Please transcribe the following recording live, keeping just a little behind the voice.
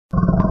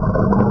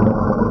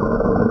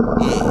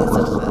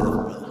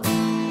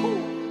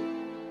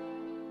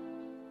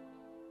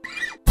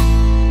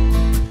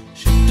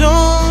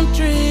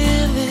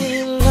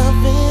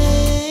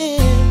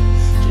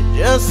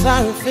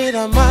for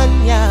the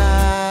man,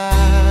 yeah.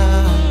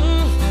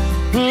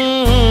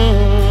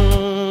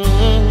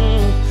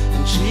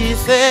 And she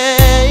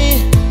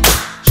say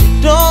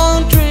she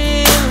don't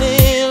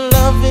really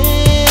love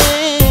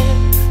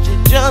him. She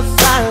just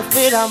sorry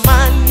for the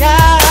man,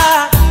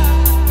 yeah.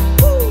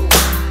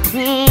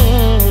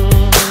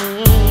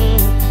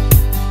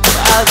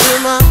 Cause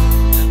him a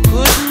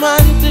good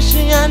man to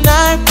she and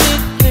her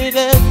pick me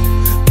them.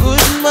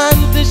 Good man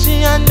to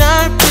she and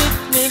her pick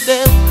me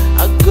them.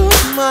 A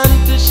good man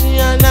to she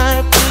and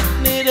her pick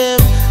me them.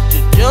 She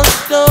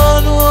just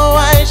don't know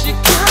why she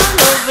can't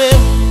love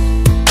him.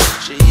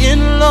 She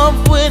in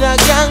love with a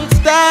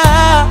gangster,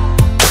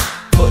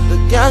 but the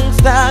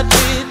gangster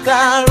treat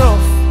her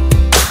rough.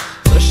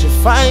 So she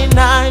find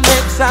her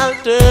next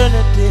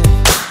alternative.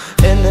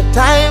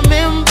 Anytime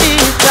him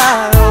beat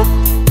her up.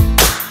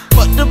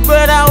 But the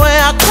brother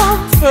where I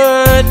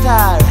comfort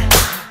her,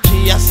 she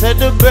a said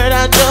the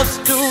brother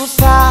just too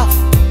soft.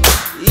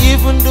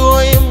 Even though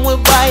him will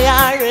buy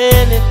her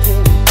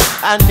anything,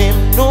 and him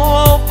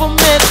know for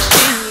make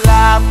she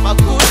laugh. A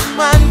good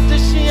man to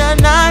she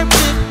and her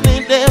pick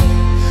me them.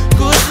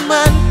 Good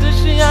man to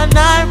she and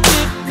her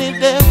pick me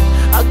them.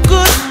 A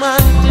good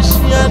man to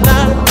she and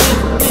her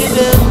pick me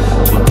them.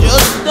 She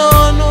just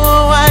don't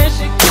know why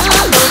she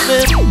can't love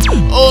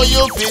him. Oh,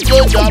 you feel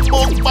judge a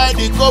book by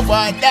the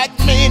cover. That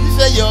means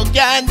you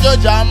can't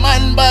judge a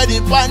man by the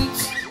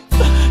pants.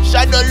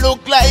 Shadow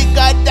look like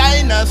a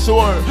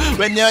dinosaur.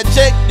 When you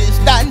check this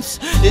dance,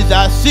 it's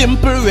a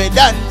simple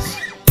dance.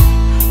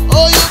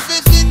 Oh, you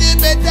feel see the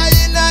better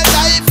in a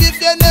life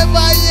if you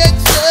never yet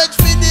search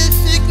for the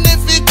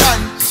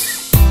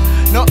significance.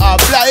 No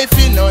apply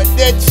for no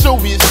death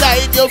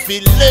suicide. You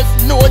feel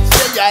left notes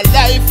say your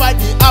life are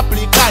the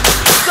applicant.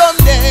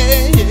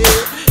 Someday,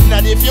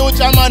 now the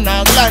future man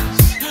a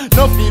glance.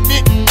 No be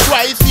bitten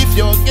twice if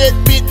you get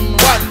bitten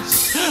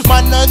once.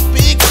 Man no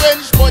speak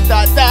French but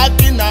a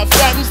talk in a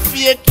France.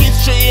 Fake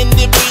history in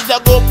the breeze a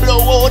go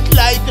blow out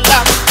like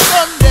lamp.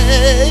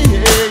 Someday,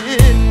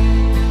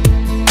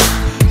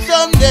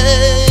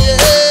 someday,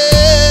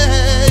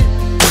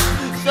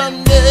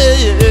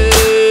 someday,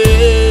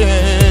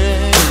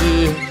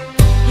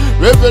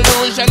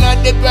 revolution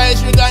at the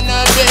price we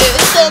gonna pay.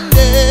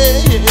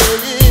 Someday,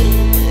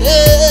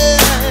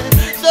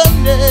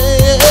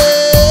 someday,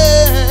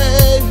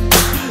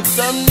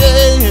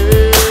 someday.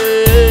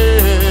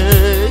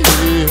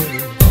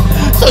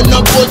 So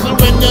no puzzle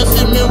when you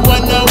see me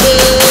run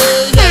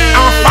away.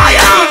 I'm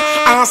fire!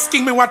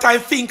 Asking me what I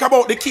think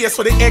about the case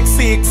for the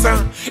X6.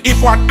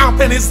 If what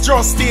happened is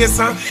justice,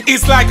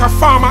 it's like a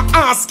farmer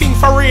asking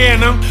for rain.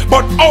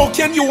 But how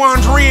can you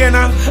want rain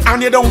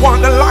and you don't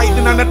want the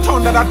lightning and the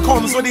thunder that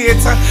comes with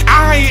it?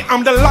 I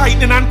am the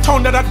lightning and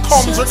thunder that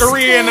comes with the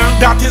rain.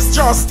 That is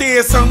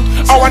justice.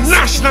 Our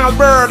national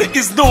bird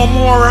is no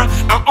more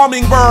a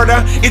hummingbird.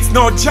 It's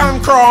no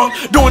jankro.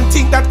 Don't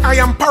think that I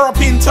am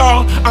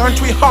parapinto.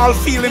 Aren't we all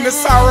feeling the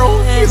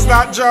sorrow? Is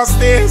that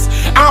justice?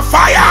 I'm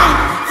fire!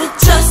 The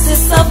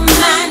justice of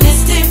man